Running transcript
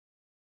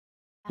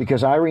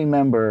Because I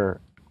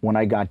remember when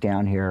I got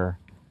down here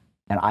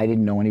and I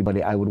didn't know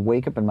anybody, I would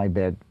wake up in my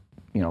bed,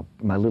 you know,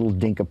 my little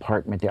dink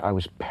apartment there, I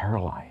was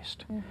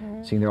paralyzed.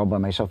 Sitting there all by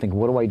myself thinking,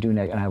 what do I do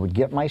next? And I would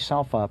get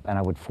myself up and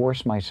I would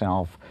force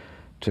myself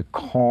to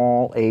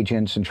call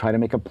agents and try to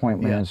make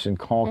appointments and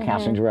call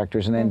casting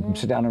directors and then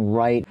sit down and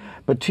write.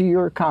 But to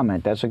your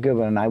comment, that's a good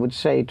one. And I would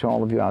say to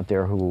all of you out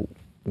there who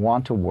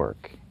want to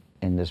work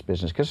in this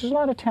business, because there's a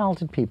lot of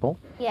talented people,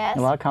 and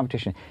a lot of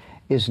competition,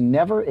 is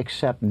never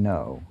accept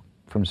no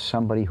from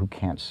somebody who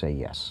can't say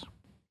yes.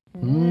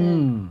 That's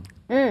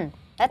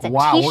a t-shirt.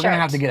 Wow, we're going to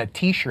have to get a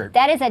t-shirt.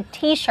 That is a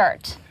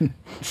t-shirt.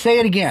 Say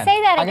it again.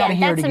 Say that I again. gotta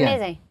hear That's it again.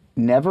 amazing.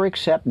 Never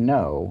accept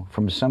no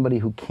from somebody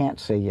who can't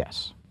say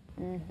yes.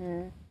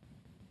 Brilliant.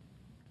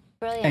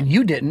 And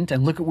you didn't,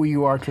 and look at where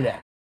you are today.